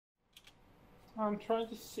I'm trying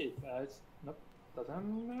to see. It's nope.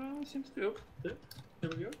 Doesn't seem to go. There we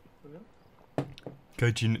go. There we go.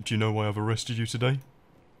 Okay, do you know why I've arrested you today?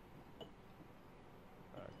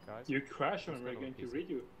 Guys, you crashed when we're going to read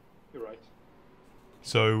you. You're right.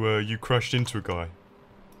 So, you crashed into a guy.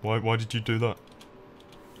 Why did you do that?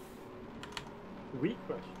 We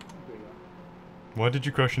crashed into a guy. Why did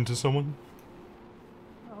you crash into someone?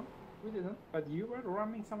 No, we didn't. But you were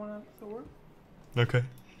ramming someone else over. Okay.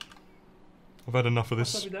 I've had enough of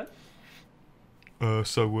this. What's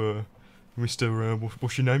up with that? Mr.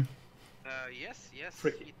 What's your name? Yes.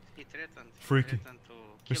 Freaky. He threatened. Freaky.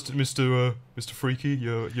 He threatened to Mr. Freaky,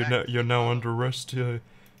 you're now under arrest. You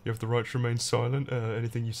have the right to remain silent.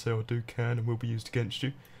 Anything you say or do can and will be used against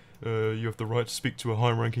you. You have the right to speak to a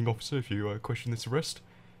high-ranking officer if you question this arrest.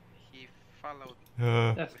 He followed.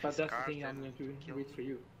 That's the thing I'm going to read for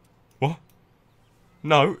you. What?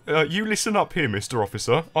 No, you listen up here, Mr.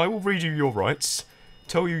 Officer. I will read you your rights,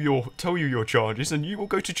 tell you your charges, and you will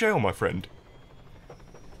go to jail, my friend.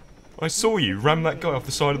 I saw you ram that guy off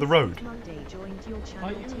the side of the road. Monday joined your channel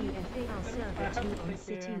TFAR server 2 on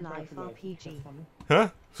City Life RPG. Huh?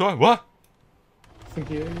 Sorry, what? Have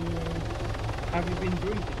you been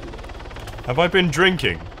drinking? Have I been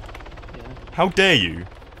drinking? Yeah. How dare you?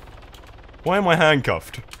 Why am I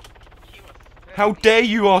handcuffed? How dare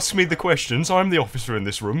you ask me the questions? I'm the officer in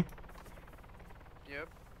this room. Yep.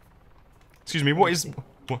 Excuse me, what is...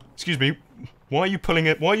 What, excuse me, why are you pulling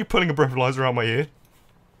a breathalyzer out my ear?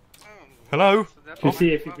 Hello? To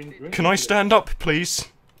see if you've been drinking. Can I stand up, please?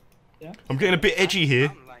 Yeah. I'm getting a bit edgy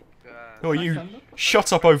here. Oh, you...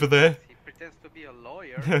 Shut up over there. He pretends to be a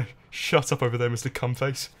lawyer. Shut up over there, Mr.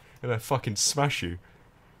 Cumface. And I fucking smash you.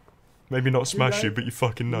 Maybe not smash you, but you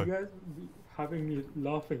fucking know. You guys having me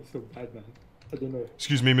laughing so bad, man. I don't know.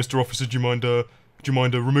 Excuse me, Mr. Officer, do you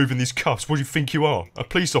mind removing these cuffs? What do you think you are? A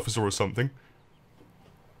police officer or something?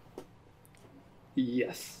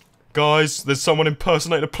 Yes. Guys, there's someone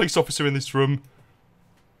impersonating a police officer in this room.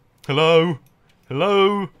 Hello?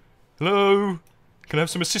 Hello? Hello? Can I have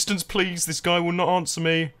some assistance, please? This guy will not answer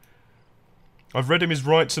me. I've read him his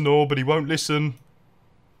rights and all, but he won't listen.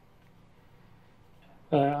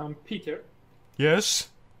 Peter. Yes?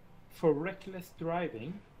 For reckless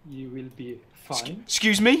driving, you will be fined.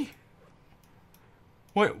 Excuse me?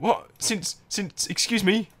 Wait, what? Since, excuse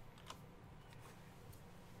me?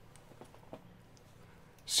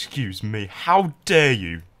 Excuse me, how dare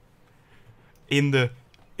you? In the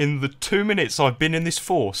 2 minutes I've been in this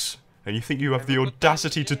force, and you think you have the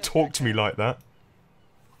audacity to talk to me like that?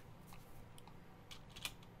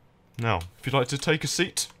 Now, if you'd like to take a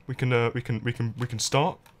seat, we can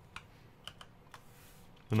start.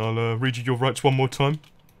 And I'll read you your rights one more time.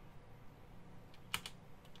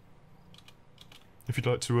 If you'd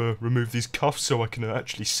like to remove these cuffs so I can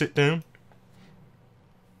actually sit down.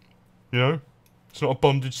 You know? It's not a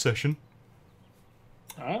bondage session.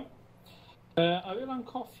 I will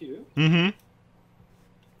uncuff you. Mm-hmm.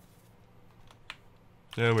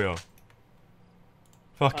 There we are.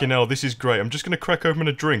 Fucking hell, this is great. I'm just gonna crack open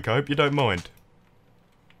a drink. I hope you don't mind.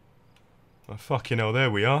 Oh, fucking hell,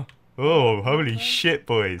 there we are. Oh, holy shit,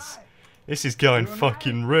 boys. This is going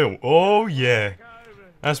fucking real. Oh, yeah.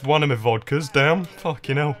 That's one of my vodkas. Damn.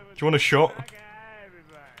 Fucking hell. Do you want a shot?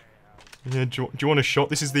 Yeah, do you want a shot?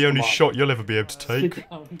 This is the only shot you'll ever be able to take.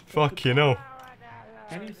 Fucking hell.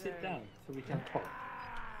 Can you sit down so we can talk?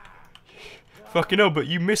 Fucking hell, but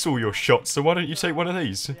you miss all your shots, so why don't you take one of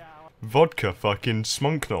these? Vodka fucking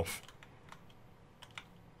Smunknoff.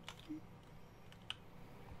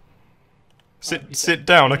 Sit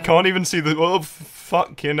down, I can't even see the... Oh,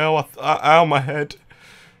 fucking hell, ow, my head.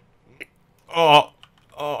 Oh,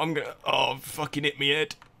 I'm gonna... Oh, fucking hit me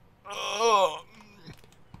head. Oh.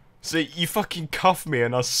 See, you fucking cuffed me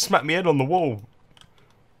and I smacked my head on the wall.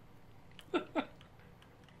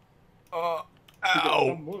 Ow.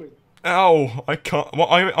 Ow, I can't... Well,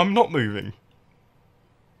 I'm not moving.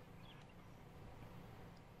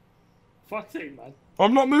 Fuck's sake, man.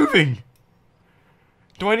 I'm not moving.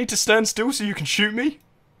 Do I need to stand still so you can shoot me?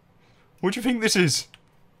 What do you think this is?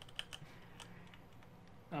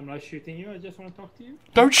 I'm not shooting you, I just want to talk to you.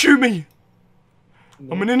 Don't shoot me!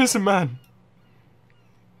 No. I'm an innocent man.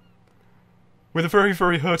 With a very,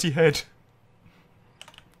 very hurty head.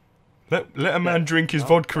 Let a man drink his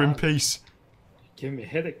vodka in peace. Give me a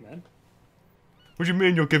headache, man. What do you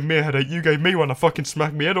mean you're giving me a headache? You gave me one, I fucking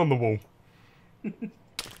smacked my head on the wall.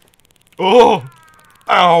 Oh!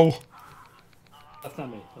 Ow! That's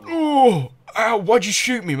not me. Oh! Ow, why'd you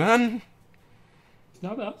shoot me, man? It's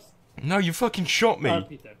not us. No, you fucking shot me.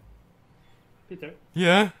 Peter. Peter.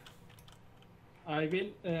 Yeah? I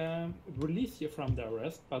will release you from the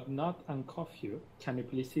arrest, but not uncuff you. Can you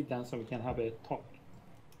please sit down so we can have a talk?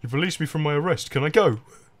 You've released me from my arrest. Can I go?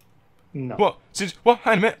 No. What? What?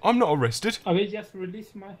 Hang a minute. I'm not arrested. I will just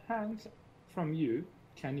release my hands from you.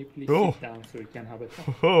 Can you please Oh. sit down so we can have a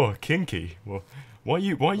talk? Oh, kinky. Well, why are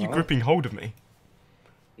you Well. gripping hold of me?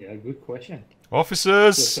 Yeah, good question.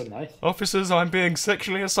 Officers! You're so nice. Officers, I'm being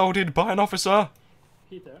sexually assaulted by an officer.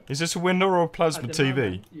 Peter, Is this a window or a plasma at the TV?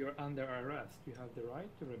 moment you're under arrest. You have the right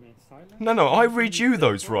to remain silent. No, I Anything read you you say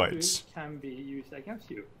those or do rights. Can be used against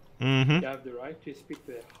you. Mm-hmm. You have the right to speak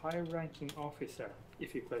to a high-ranking officer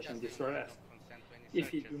if you question this arrest.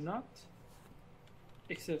 If you do not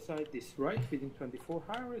exercise this right within 24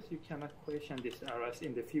 hours, you cannot question this arrest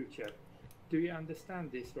in the future. Do you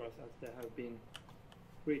understand these rights as they have been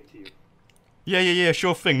read to you? Yeah,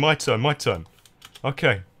 sure thing. My turn.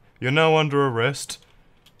 Okay. You're now under arrest.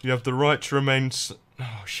 You have the right to remain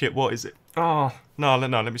oh, shit, what is it? Oh, no,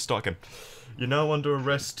 let me start again. You're now under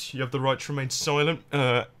arrest. You have the right to remain silent.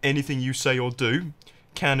 Anything you say or do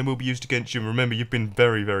can and will be used against you. Remember, you've been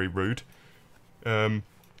very, very rude. And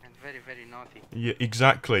very, very naughty. Yeah,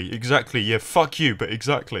 exactly. Yeah, fuck you, but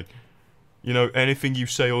exactly. You know, anything you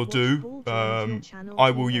say or do, I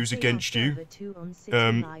will use against you.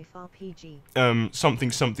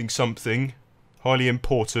 Something. Highly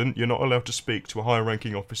important. You're not allowed to speak to a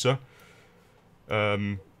higher-ranking officer.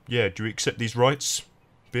 Yeah, do you accept these rights,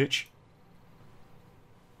 bitch?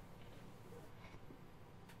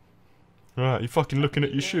 Right, you're fucking looking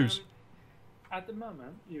at your shoes. At the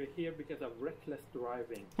moment, you're here because of reckless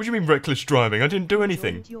driving. What do you mean reckless driving? I didn't do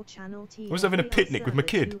anything. I was having a picnic with my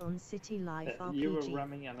kid. You were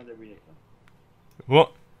ramming another vehicle.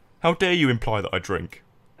 What? How dare you imply that I drink?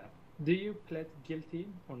 Do you plead guilty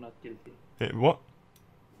or not guilty? What?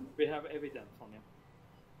 We have evidence on you.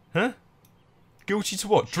 Huh? Guilty to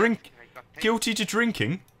what? Drink? Guilty to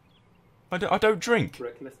drinking? I don't drink.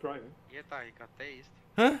 Reckless driving. Yeah, I got tased.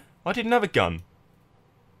 Huh? I didn't have a gun.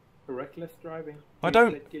 Reckless driving. I You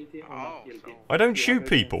don't- plead guilty or not guilty? I don't You shoot have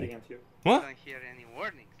evidence people. against you. What? I don't hear any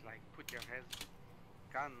warnings like put your head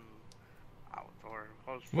gun out or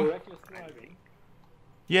hold For What? reckless or anything. driving,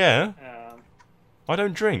 Yeah, um, I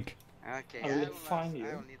don't drink. Okay, I will fine you.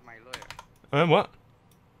 I will need my lawyer. What?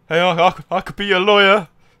 Hey, I could be your lawyer.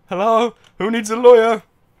 Hello? Who needs a lawyer?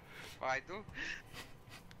 Oh, I do.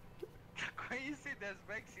 Coincidence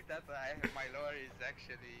makes it that my lawyer is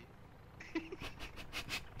actually.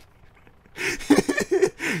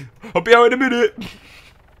 I'll be out in a minute.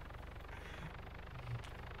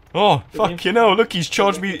 Oh, fucking hell, look, he's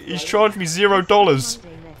charged me $0.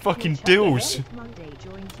 Fucking deals.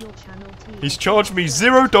 He's charged me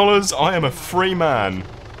 $0. I am a free man.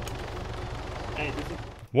 hey, this is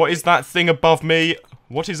What is that thing above me?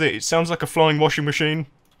 What is it? It sounds like a flying washing machine.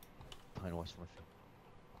 Fine, watch my film.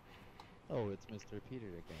 Oh, it's Mr. Peter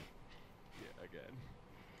again. Yeah, again.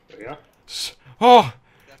 there we are. Oh,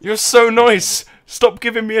 you're so nice. Stop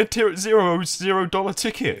giving me a $0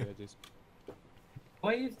 ticket. Yeah, just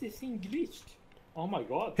Why is this thing glitched? Oh my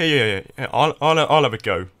god. Here, yeah. I'll have a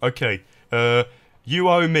go. Okay. You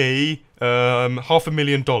owe me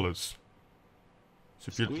 $500,000.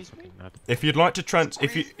 So squeeze me? if you'd like to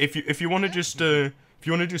if you want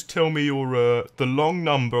to just tell me your the long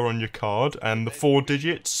number on your card and the 4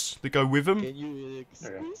 digits that go with them. Can you squeeze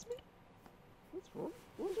me? What's wrong?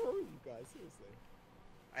 What's wrong with you guys? Seriously.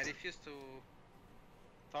 I refuse to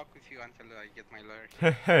talk with you until I get my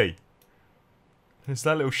lawyer. Hey, there's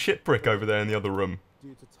that little shit brick over there in the other room.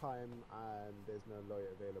 Due to time and there's no lawyer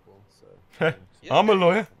available, so. I'm a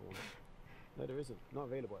lawyer. No, there isn't. Not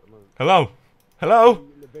available at the moment. Hello?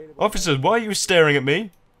 Available Officers, why are you staring at me?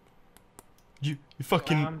 You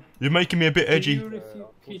fucking... You're making me a bit Do you edgy.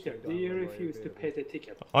 Peter, do you refuse to pay the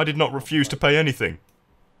ticket? I did not refuse to pay anything.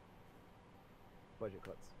 Budget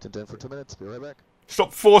cuts. Tune in for 2 minutes. Be right back.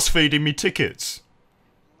 Stop force-feeding me tickets.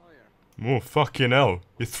 Lawyer. Oh, fucking hell.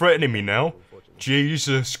 You're threatening me now? Unfortunately.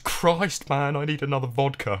 Jesus Christ, man. I need another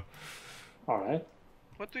vodka. Alright.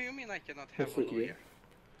 What do you mean I cannot have That's a what you- lawyer?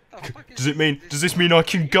 The fuck is Does this mean I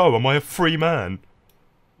can go? Am I a free man?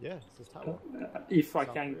 Yeah, it's just how. If I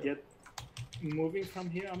can get moving from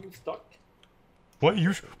here, I'm stuck. What,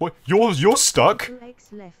 you're stuck?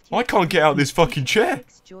 I can't get out of this fucking chair.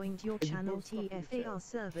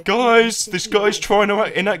 Guys, this guy's trying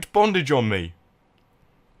to enact bondage on me.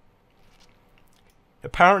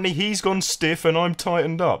 Apparently he's gone stiff and I'm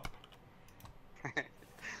tightened up.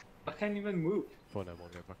 I can't even move.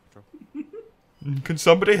 Can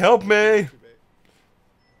somebody help me?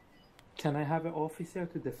 Can I have an officer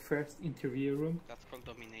to the first interview room? That's called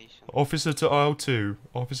domination. Officer to aisle 2.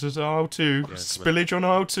 Officer to aisle 2. Yes, Spillage on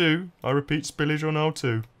aisle 2. I repeat, spillage on aisle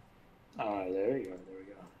 2. Ah, there we go, there we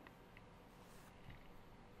go.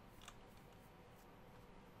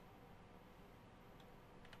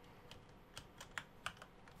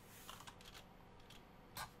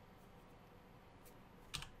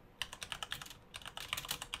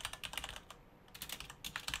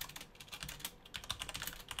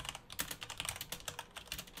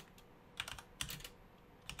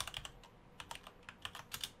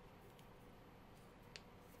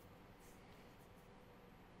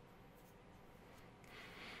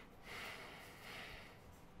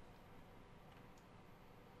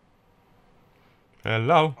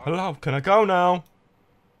 Hello, hello, can I go now?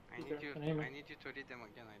 I need Okay, you. can I hear me? I need you to read them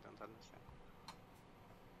again. I don't understand.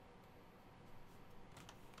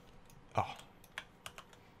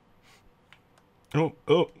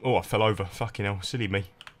 Oh, I fell over. Fucking hell, silly me.